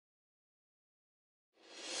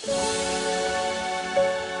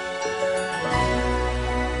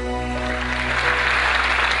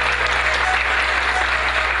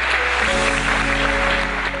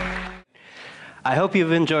I hope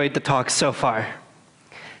you've enjoyed the talk so far.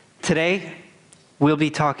 Today, we'll be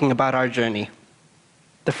talking about our journey,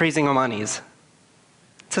 the freezing Omanis.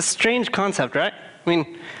 It's a strange concept, right? I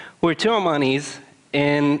mean, we're two Omanis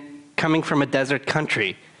coming from a desert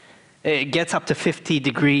country. It gets up to 50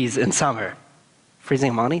 degrees in summer.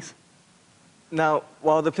 Freezing Omanis? Now,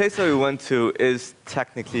 while the place that we went to is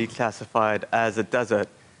technically classified as a desert,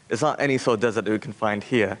 it's not any sort of desert that we can find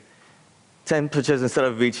here. Temperatures, instead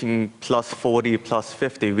of reaching plus 40, plus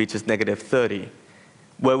 50, reaches negative 30.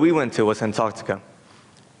 Where we went to was Antarctica.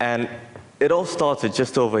 And it all started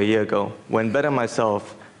just over a year ago, when Ben and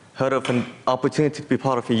myself heard of an opportunity to be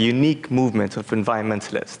part of a unique movement of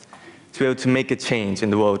environmentalists, to be able to make a change in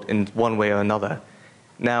the world in one way or another.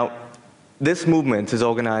 Now, this movement is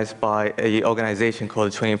organized by an organization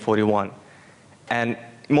called 2041. And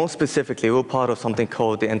more specifically, we're part of something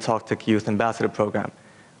called the Antartic Youth Ambassador Program,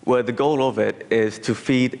 where the goal of it is to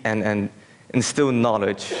feed and instill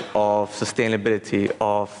knowledge of sustainability,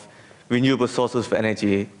 of renewable sources of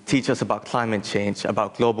energy, teach us about climate change,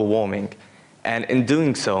 about global warming, and in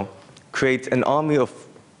doing so, create an army of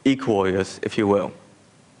eco-warriors, if you will.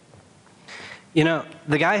 You know,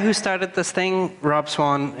 the guy who started this thing, Rob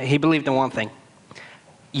Swan, he believed in one thing.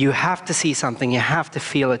 You have to see something, you have to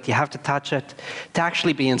feel it, you have to touch it, to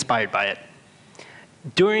actually be inspired by it.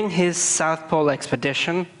 During his South Pole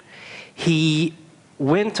expedition, he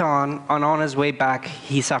went on his way back,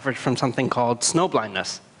 he suffered from something called snow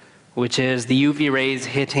blindness, which is the UV rays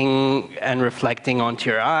hitting and reflecting onto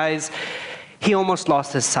your eyes. He almost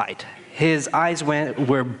lost his sight. His eyes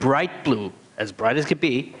were bright blue, as bright as could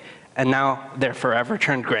be, and now they're forever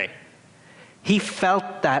turned gray. He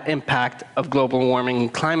felt that impact of global warming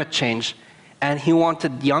and climate change, and he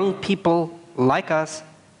wanted young people like us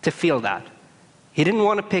to feel that. He didn't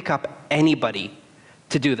want to pick up anybody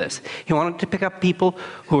to do this. He wanted to pick up people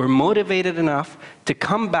who were motivated enough to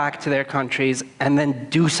come back to their countries and then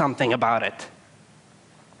do something about it.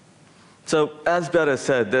 So, as Beda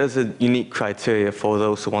said, there's a unique criteria for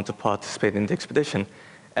those who want to participate in the expedition.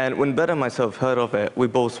 And when Beda and myself heard of it, we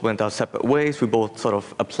both went our separate ways. We both sort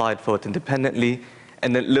of applied for it independently.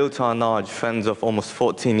 And then, little to our knowledge, friends of almost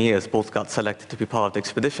 14 years both got selected to be part of the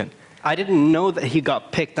expedition. I didn't know that he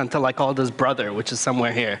got picked until I called his brother, which is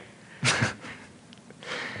somewhere here.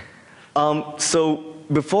 So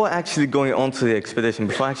before actually going onto the expedition,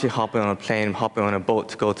 before actually hopping on a plane, hopping on a boat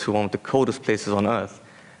to go to one of the coldest places on Earth,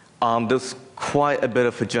 there's quite a bit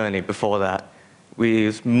of a journey before that. We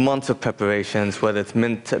used months of preparations, whether it's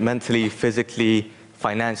mentally, physically,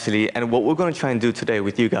 financially, and what we're going to try and do today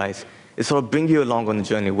with you guys is sort of bring you along on the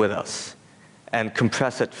journey with us and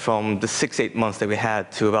compress it from the 6-8 months that we had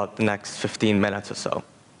to about the next 15 minutes or so.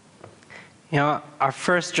 You know, our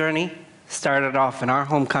first journey started off in our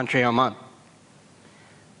home country, Oman,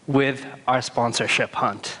 with our sponsorship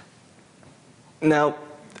hunt. Now,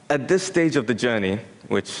 at this stage of the journey,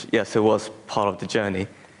 which, yes, it was part of the journey,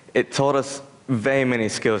 it taught us very many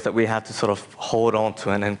skills that we had to sort of hold on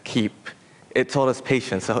to and keep. It taught us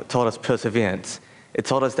patience, it taught us perseverance. It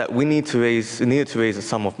taught us that we needed to raise a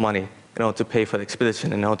sum of money in order to pay for the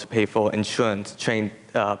expedition, in order to pay for insurance, plane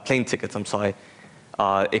tickets,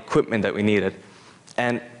 equipment that we needed.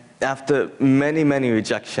 And after many, many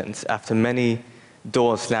rejections, after many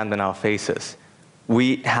doors slammed in our faces,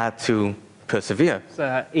 we had to persevere.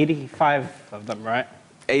 It's 85 of them, right?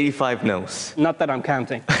 85 no's. Not that I'm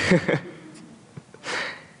counting.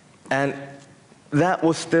 And that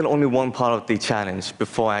was still only one part of the challenge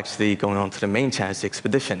before actually going on to the main challenge, the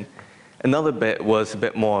expedition. Another bit was a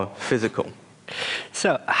bit more physical.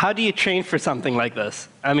 So how do you train for something like this?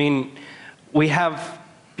 I mean, we have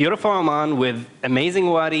beautiful Oman with amazing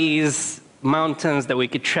wadis, mountains that we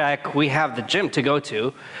could trek. We have the gym to go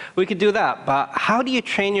to. We could do that. But how do you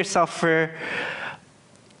train yourself for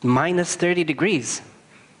minus 30 degrees?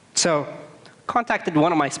 So contacted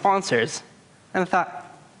one of my sponsors and I thought,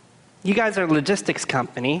 you guys are a logistics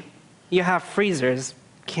company. You have freezers.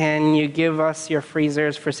 Can you give us your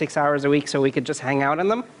freezers for 6 hours a week so we could just hang out in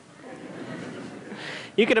them?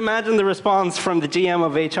 You could imagine the response from the GM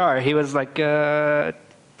of HR. He was like, have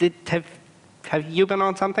you been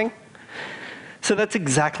on something? So that's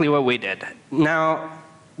exactly what we did. Now,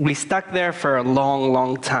 we stuck there for a long,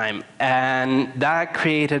 long time, and that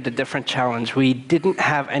created a different challenge. We didn't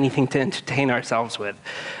have anything to entertain ourselves with.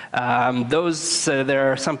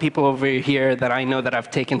 There are some people over here that I know that I've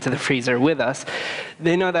taken to the freezer with us.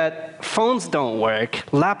 They know that phones don't work,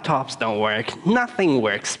 laptops don't work, nothing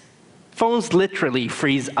works. Phones literally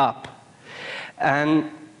freeze up. And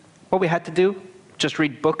what we had to do, just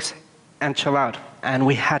read books and chill out. And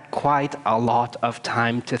we had quite a lot of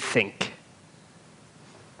time to think.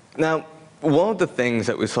 Now, one of the things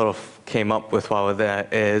that we sort of came up with while we're there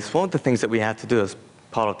is one of the things that we had to do as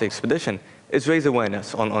part of the expedition is raise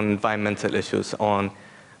awareness on environmental issues, on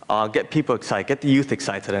get people excited, get the youth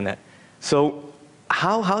excited in it. So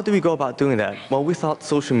how do we go about doing that? Well, we thought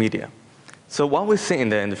social media. So while we're sitting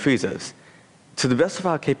there in the freezers, to the best of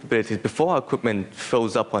our capabilities, before our equipment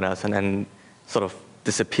froze up on us and then sort of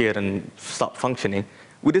disappeared and stopped functioning,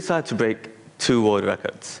 we decided to break 2 world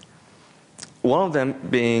records. One of them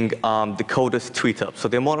being the coldest tweet up. So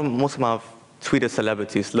there are most amount of Twitter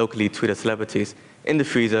celebrities, locally Twitter celebrities, in the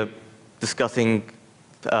freezer discussing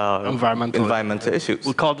environmental issues.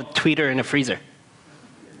 We called it Twitter in a freezer.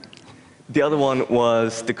 The other one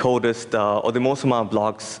was the coldest, or the most amount of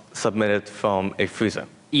blogs submitted from a freezer.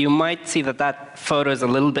 You might see that that photo is a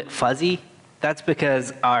little bit fuzzy. That's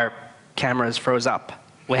because our cameras froze up.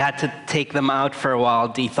 We had to take them out for a while,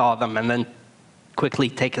 de-thaw them, and then quickly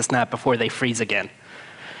take a snap before they freeze again.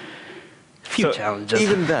 Few challenges.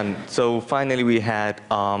 Even then, so finally we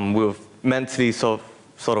were mentally sort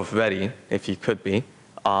of ready, if you could be.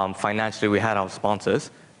 Financially, we had our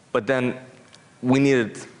sponsors, but then we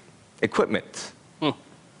needed equipment.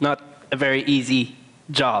 Not a very easy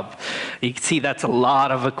job. You can see that's a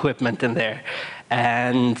lot of equipment in there.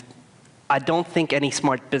 And I don't think any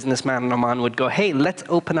smart businessman in Oman would go, hey, let's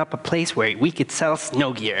open up a place where we could sell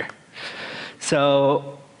snow gear.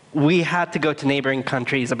 So we had to go to neighboring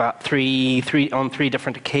countries about on three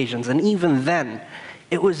different occasions. And even then,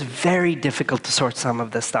 it was very difficult to sort some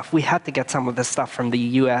of this stuff. We had to get some of this stuff from the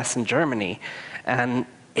US and Germany. And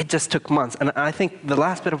it just took months. And I think the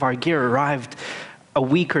last bit of our gear arrived a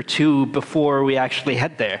week or 2 before we actually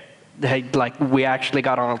head there. Like, we actually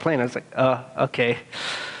got on a plane. I was like, okay.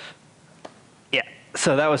 Yeah,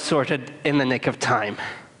 so that was sorted in the nick of time.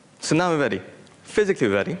 So now we're ready. Physically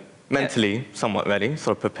ready. Mentally somewhat ready,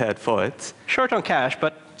 sort of prepared for it. Short on cash,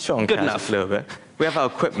 but good enough. A little bit. We have our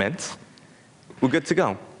equipment. We're good to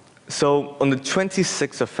go. So on the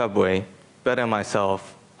 26th of February, Betta and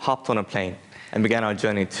myself hopped on a plane and began our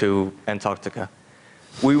journey to Antarctica.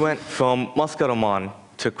 We went from Muscat, Oman,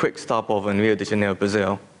 to a quick stopover in Rio de Janeiro,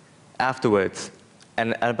 Brazil. Afterwards,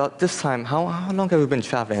 and at about this time, how long have we been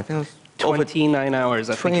traveling? I think it was 29 hours.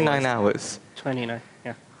 29 hours. 29,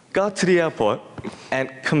 yeah. Got to the airport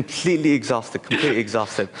and completely exhausted,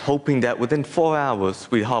 hoping that within 4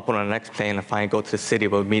 hours we'd hop on our next plane and finally go to the city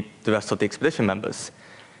where we meet the rest of the expedition members.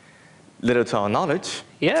 Little to our knowledge.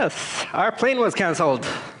 Yes, our plane was canceled.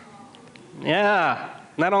 Yeah,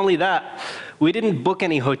 not only that, we didn't book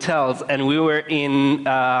any hotels, and we were in,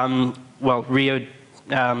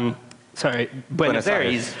 Buenos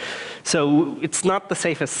Aires. So it's not the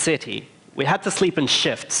safest city. We had to sleep in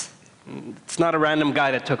shifts. It's not a random guy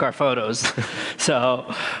that took our photos.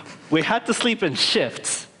 So we had to sleep in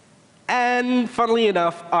shifts. And funnily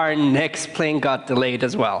enough, our next plane got delayed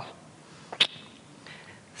as well.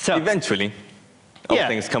 So eventually, all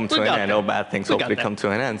things come to an end, all bad things hopefully come to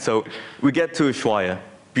an end. So we get to Ushuaia,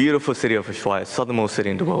 beautiful city of Ushuaia, southernmost city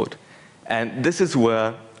in the world. And this is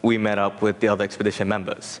where we met up with the other expedition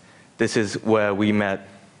members. This is where we met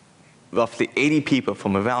roughly 80 people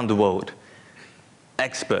from around the world,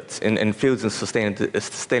 experts in fields of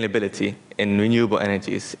sustainability, in renewable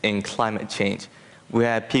energies, in climate change. We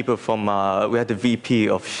had people from, we had the VP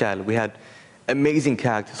of Shell. We had amazing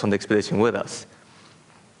characters on the expedition with us.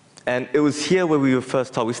 And it was here where we were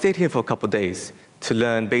first taught. We stayed here for a couple of days to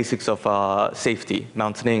learn basics of safety,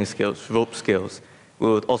 mountaineering skills, rope skills. We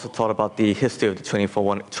were also taught about the history of the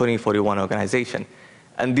 2041 organization.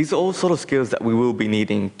 And these are all sort of skills that we will be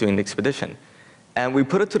needing during the expedition. And we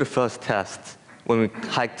put it to the first test when we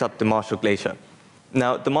hiked up the Marshall Glacier.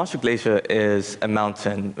 Now, the Marshall Glacier is a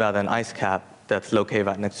mountain, rather an ice cap, that's located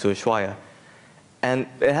right next to Ushuaia. And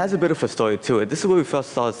it has a bit of a story to it. This is where we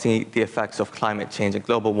first started seeing the effects of climate change and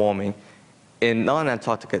global warming not in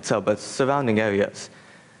Antarctica itself, but surrounding areas.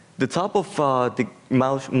 The top of the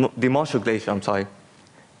Marshall Glacier,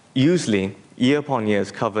 usually year upon year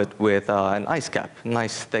is covered with an ice cap, a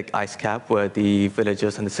nice thick ice cap where the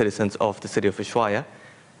villagers and the citizens of the city of Ushuaia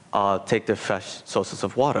take their fresh sources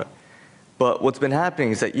of water. But what's been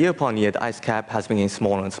happening is that year upon year, the ice cap has been getting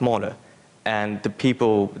smaller and smaller. And the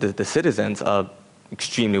people, the citizens are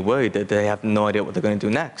extremely worried that they have no idea what they're going to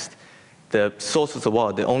do next. The sources of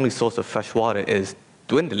water, the only source of fresh water is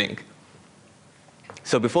dwindling.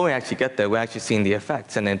 So before we actually get there, we're actually seeing the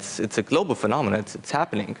effects, and it's a global phenomenon, it's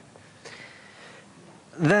happening.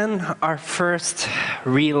 Then our first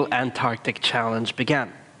real Antarctic challenge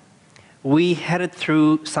began. We headed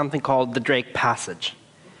through something called the Drake Passage.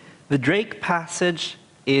 The Drake Passage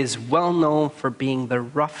is well known for being the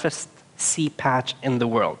roughest sea patch in the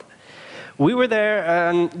world. We were there,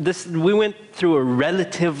 and we went through a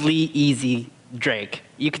relatively easy drake.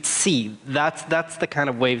 You could see that's the kind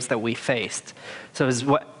of waves that we faced. So it was,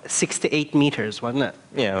 what, 6 to 8 meters, wasn't it?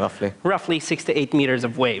 Yeah, roughly. Roughly 6 to 8 meters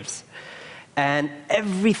of waves. And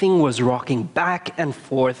everything was rocking back and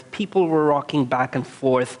forth. People were rocking back and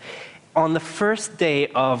forth. On the first day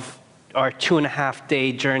of our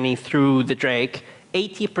 2.5-day journey through the drake,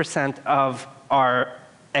 80% of our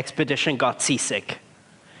expedition got seasick.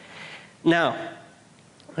 Now,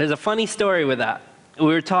 there's a funny story with that. We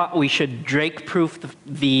were taught we should drake-proof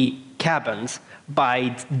the cabins by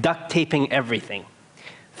duct taping everything.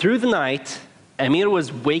 Through the night, Ameer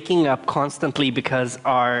was waking up constantly because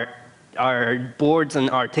our boards and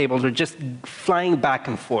our tables were just flying back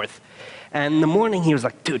and forth. And in the morning, he was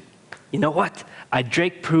like, dude, you know what? I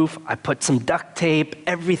drake-proof, I put some duct tape,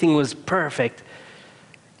 everything was perfect.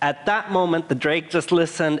 At that moment, the drake just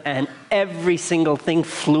listened, and every single thing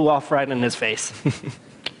flew off right in his face.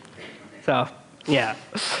 So, yeah.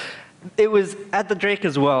 It was at the drake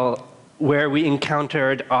as well where we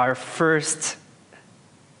encountered our first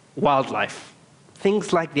wildlife.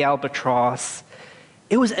 Things like the albatross.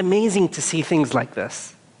 It was amazing to see things like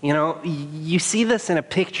this. You know, you see this in a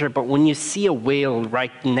picture, but when you see a whale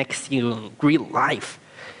right next to you in real life,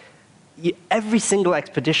 every single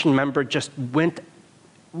expedition member just went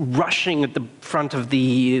rushing at the front of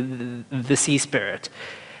the sea spirit.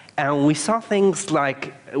 And we saw things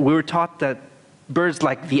like, we were taught that birds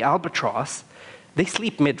like the albatross, they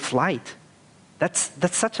sleep mid-flight. That's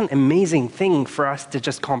such an amazing thing for us to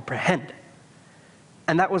just comprehend.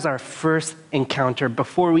 And that was our first encounter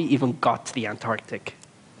before we even got to the Antarctic.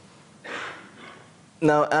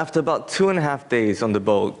 Now, after about 2.5 days on the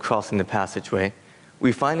boat crossing the passageway,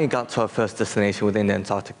 we finally got to our first destination within the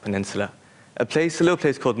Antarctic Peninsula, a little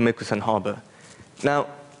place called Mickelson Harbor. Now,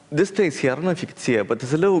 this place here, I don't know if you can see it, but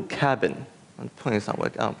there's a little cabin. I'm pointing this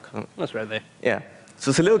out. That's right there. Yeah. So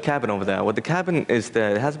it's a little cabin over there. What the cabin is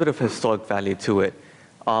there, it has a bit of historic value to it.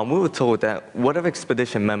 We were told that whatever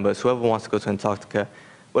expedition members, whoever wants to go to Antarctica,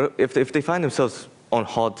 if they find themselves on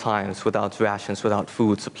hard times, without rations, without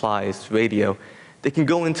food, supplies, radio, they can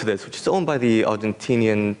go into this, which is owned by the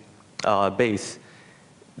Argentinian base.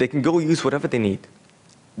 They can go use whatever they need.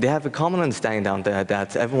 They have a common understanding down there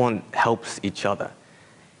that everyone helps each other.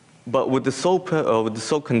 But with the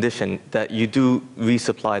sole condition that you do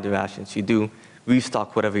resupply the rations, you do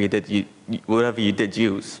restock whatever you did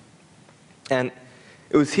use. And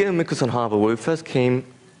it was here in Mickelson Harbor where we first came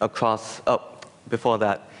across, before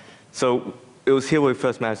that. So it was here where we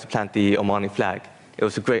first managed to plant the Omani flag. It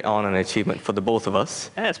was a great honor and achievement for the both of us.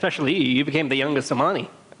 Yeah, especially you. You became the youngest Omani.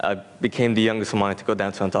 I became the youngest Omani to go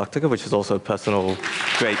down to Antarctica, which is also a personal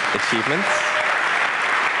great achievement.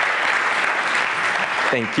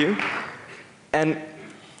 Thank you. And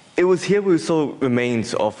it was here we saw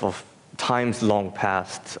remains of times long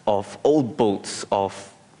past, of old boats, of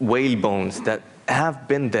whale bones that have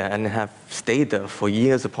been there and have stayed there for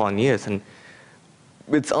years upon years. And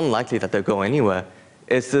it's unlikely that they'll go anywhere.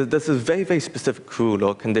 There's a very, very specific rule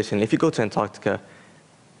or condition. If you go to Antarctica,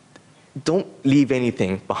 don't leave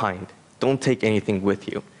anything behind. Don't take anything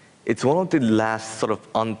with you. It's one of the last sort of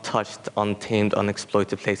untouched, untamed,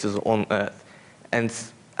 unexploited places on Earth. And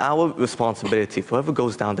it's our responsibility, for whoever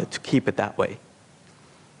goes down there, to keep it that way.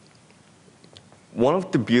 One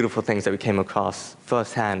of the beautiful things that we came across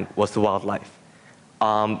firsthand was the wildlife.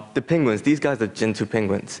 The penguins, these guys are Gentoo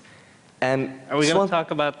penguins. And are we going to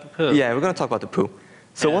talk about the poo? Yeah, we're going to talk about the poo.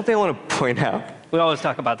 So one thing I want to point out. We always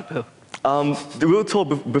talk about the poo. The rule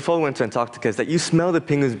told before we went to Antarctica is that you smell the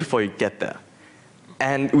penguins before you get there.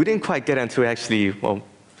 And we didn't quite get until we actually,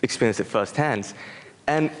 experienced it firsthand.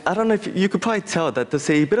 And I don't know if you could probably tell that there's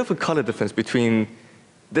a bit of a color difference between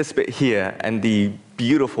this bit here and the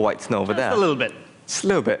beautiful white snow over there. Just a little bit. Just a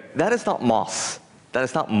little bit. That is not moss. That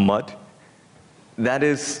is not mud. That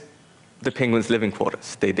is the penguins' living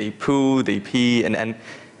quarters. They poo, they pee, and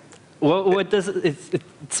what does it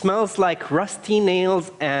smells like rusty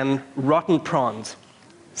nails and rotten prawns.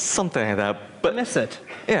 Something like that. But I miss it.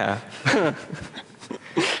 Yeah.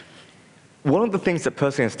 One of the things that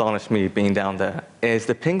personally astonished me being down there is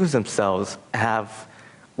the penguins themselves have,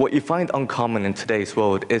 what you find uncommon in today's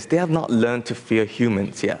world is they have not learned to fear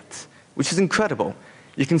humans yet, which is incredible.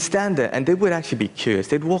 You can stand there and they would actually be curious.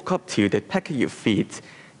 They'd walk up to you, they'd peck at your feet,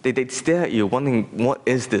 they'd stare at you wondering, what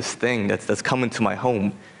is this thing that's come into my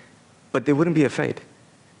home? But they wouldn't be afraid.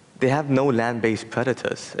 They have no land-based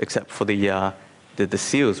predators except for the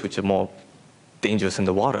seals, which are more dangerous in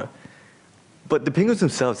the water. But the penguins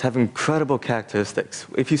themselves have incredible characteristics.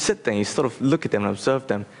 If you sit there and you sort of look at them and observe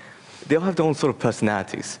them, they all have their own sort of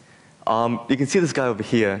personalities. You can see this guy over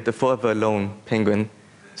here, the forever alone penguin,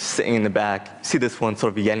 sitting in the back. See this one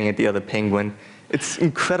sort of yelling at the other penguin. It's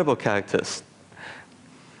incredible characters.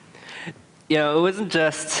 You know, it wasn't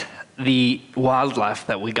just the wildlife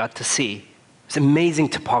that we got to see. It's amazing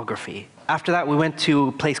topography. After that, we went to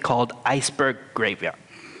a place called Iceberg Graveyard.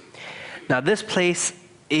 Now, this place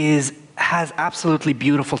has absolutely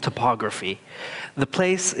beautiful topography. The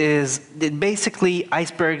place is, basically,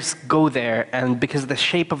 icebergs go there, and because of the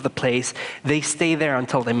shape of the place, they stay there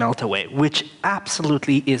until they melt away, which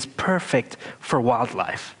absolutely is perfect for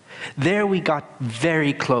wildlife. There we got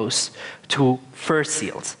very close to fur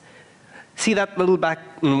seals. See that little black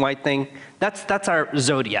and white thing? That's our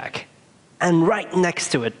zodiac. And right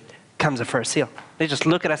next to it comes a fur seal. They just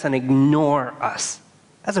look at us and ignore us,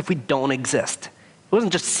 as if we don't exist. It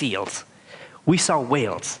wasn't just seals. We saw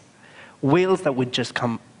whales. Whales that would just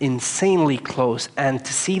come insanely close, and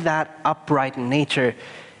to see that upright in nature,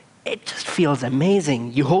 it just feels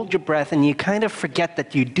amazing. You hold your breath and you kind of forget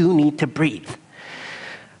that you do need to breathe.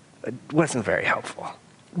 It wasn't very helpful.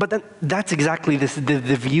 But then that's exactly the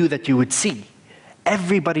view that you would see.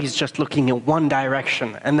 Everybody's just looking in one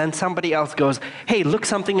direction, and then somebody else goes, hey, look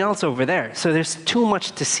something else over there. So there's too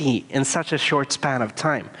much to see in such a short span of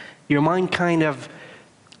time. Your mind kind of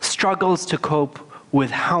struggles to cope with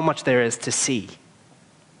how much there is to see.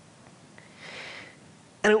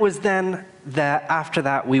 And it was then that after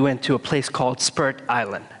that we went to a place called Spurt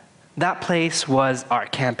Island. That place was our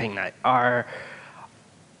camping night, our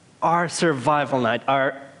survival night,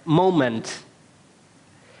 our moment,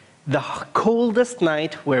 the coldest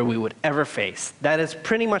night where we would ever face. That is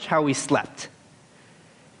pretty much how we slept.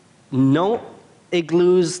 No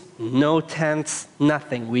igloos, no tents,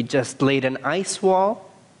 nothing. We just laid an ice wall,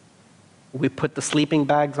 we put the sleeping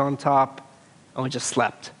bags on top, and we just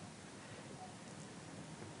slept.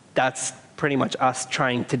 That's pretty much us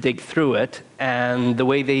trying to dig through it. And the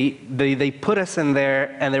way they put us in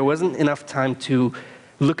there, and there wasn't enough time to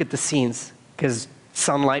look at the scenes because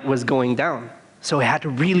sunlight was going down. So we had to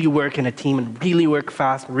really work in a team and really work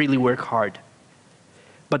fast, really work hard.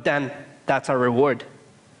 But then that's our reward.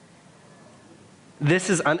 This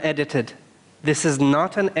is unedited. This is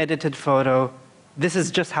not an edited photo. This is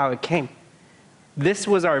just how it came. This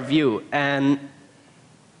was our view, and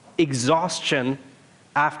exhaustion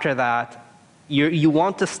after that, you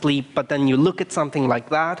want to sleep, but then you look at something like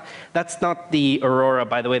that. That's not the aurora,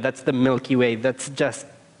 by the way, that's the Milky Way. That's just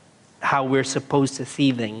how we're supposed to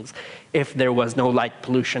see things if there was no light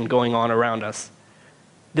pollution going on around us.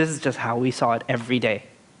 This is just how we saw it every day.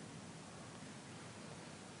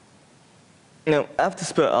 Now, after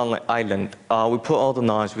Spurt Island, we put all the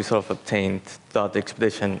knowledge we sort of obtained throughout the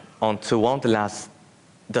expedition onto one of the last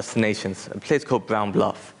destinations, a place called Brown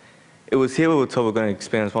Bluff. It was here we were told we were going to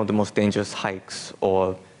experience one of the most dangerous hikes,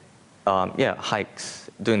 or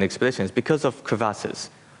hikes during the expeditions because of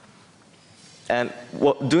crevasses. And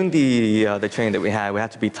during the training that we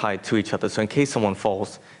had to be tied to each other. So in case someone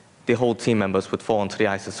falls, the whole team members would fall onto the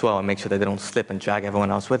ice as well and make sure that they don't slip and drag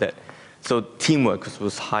everyone else with it. So teamwork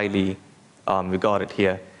was highly regarded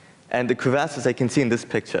here. And the crevasses I can see in this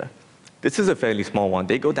picture, this is a fairly small one.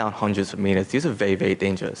 They go down hundreds of meters. These are very, very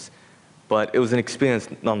dangerous. But it was an experience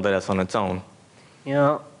nonetheless on its own. You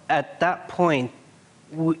know, at that point,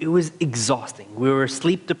 it was exhausting. We were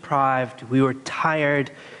sleep deprived. We were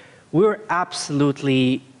tired. We were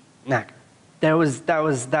absolutely knackered.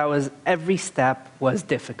 That was every step was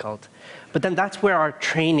difficult. But then that's where our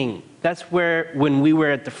training, that's where when we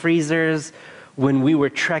were at the freezers, when we were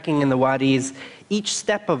trekking in the wadis, each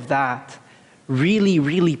step of that really,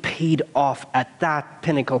 really paid off at that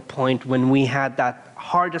pinnacle point when we had that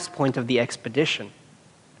hardest point of the expedition.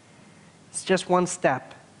 It's just one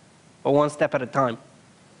step, or one step at a time.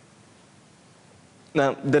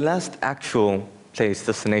 Now, the last actual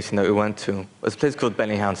destination that we went to was a place called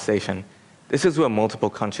Bellingham Station. This is where multiple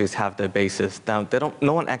countries have their bases. Now,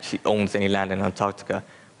 no one actually owns any land in Antarctica,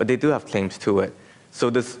 but they do have claims to it. So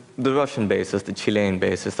there's the Russian bases, the Chilean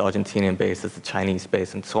bases, the Argentinian bases, the Chinese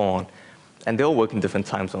base, and so on. And they all work in different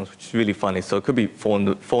time zones, which is really funny. So it could be 4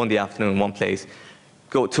 in the afternoon in one place,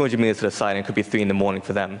 go 200 meters to the side, and it could be 3 in the morning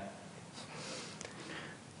for them.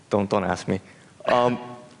 Don't ask me.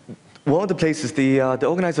 One of the places, the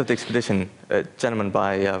organizer of the expedition, a gentleman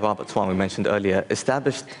by Robert Swan we mentioned earlier,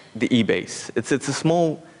 established the E-base. It's a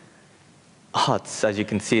small hut, as you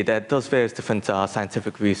can see, that does various different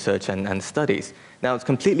scientific research and studies. Now, it's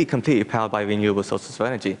completely powered by renewable sources of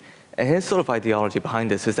energy. And his sort of ideology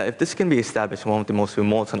behind this is that if this can be established in one of the most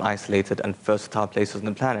remote and isolated and versatile places on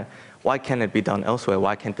the planet, why can't it be done elsewhere?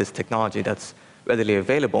 Why can't this technology that's readily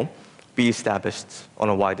available be established on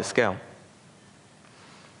a wider scale?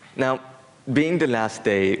 Now, being the last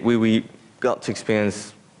day, we got to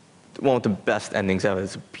experience one of the best endings ever.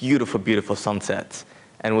 It's a beautiful, beautiful sunset,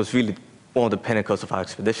 and it was really one of the pinnacles of our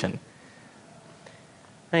expedition.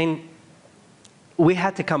 I mean, we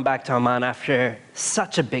had to come back to Oman after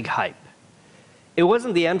such a big hype. It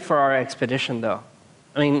wasn't the end for our expedition, though.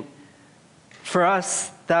 I mean, for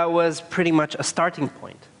us, that was pretty much a starting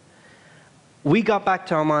point. We got back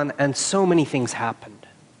to Oman, and so many things happened.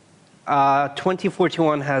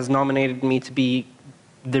 2041 has nominated me to be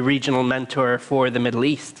the regional mentor for the Middle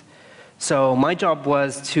East. So my job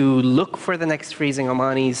was to look for the next freezing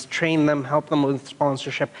Omanis, train them, help them with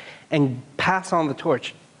sponsorship, and pass on the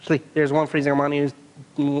torch. Actually, there's one freezing Omani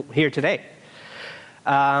who's here today.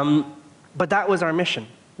 But that was our mission.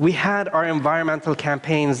 We had our environmental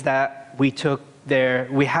campaigns that we took there.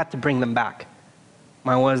 We had to bring them back.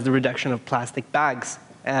 Mine was the reduction of plastic bags,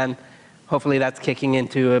 and hopefully that's kicking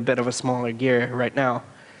into a bit of a smaller gear right now.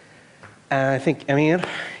 And I think, Ameer,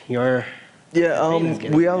 you're... Yeah,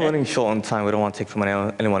 we are running short on time. We don't want to take from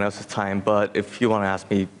anyone else's time, but if you want to ask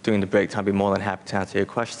me during the break time, I'd be more than happy to answer your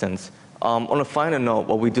questions. On a final note,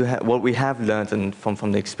 what we have learned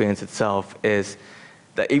from the experience itself is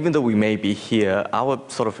that even though we may be here, our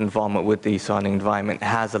sort of involvement with the surrounding environment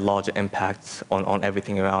has a larger impact on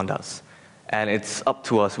everything around us. And it's up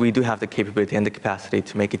to us. We do have the capability and the capacity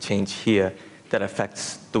to make a change here that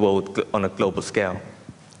affects the world on a global scale.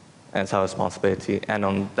 And it's our responsibility. And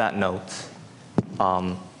on that note,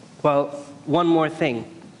 well, one more thing.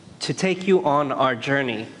 To take you on our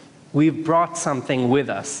journey, we've brought something with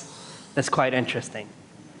us that's quite interesting.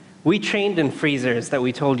 We trained in freezers that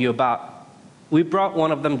we told you about. We brought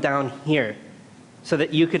one of them down here so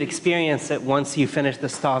that you could experience it once you finish the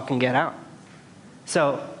stock and get out.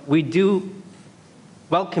 So we do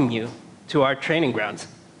welcome you to our training grounds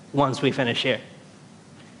once we finish here.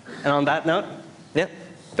 And on that note, yeah,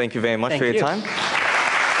 thank you very much for your time.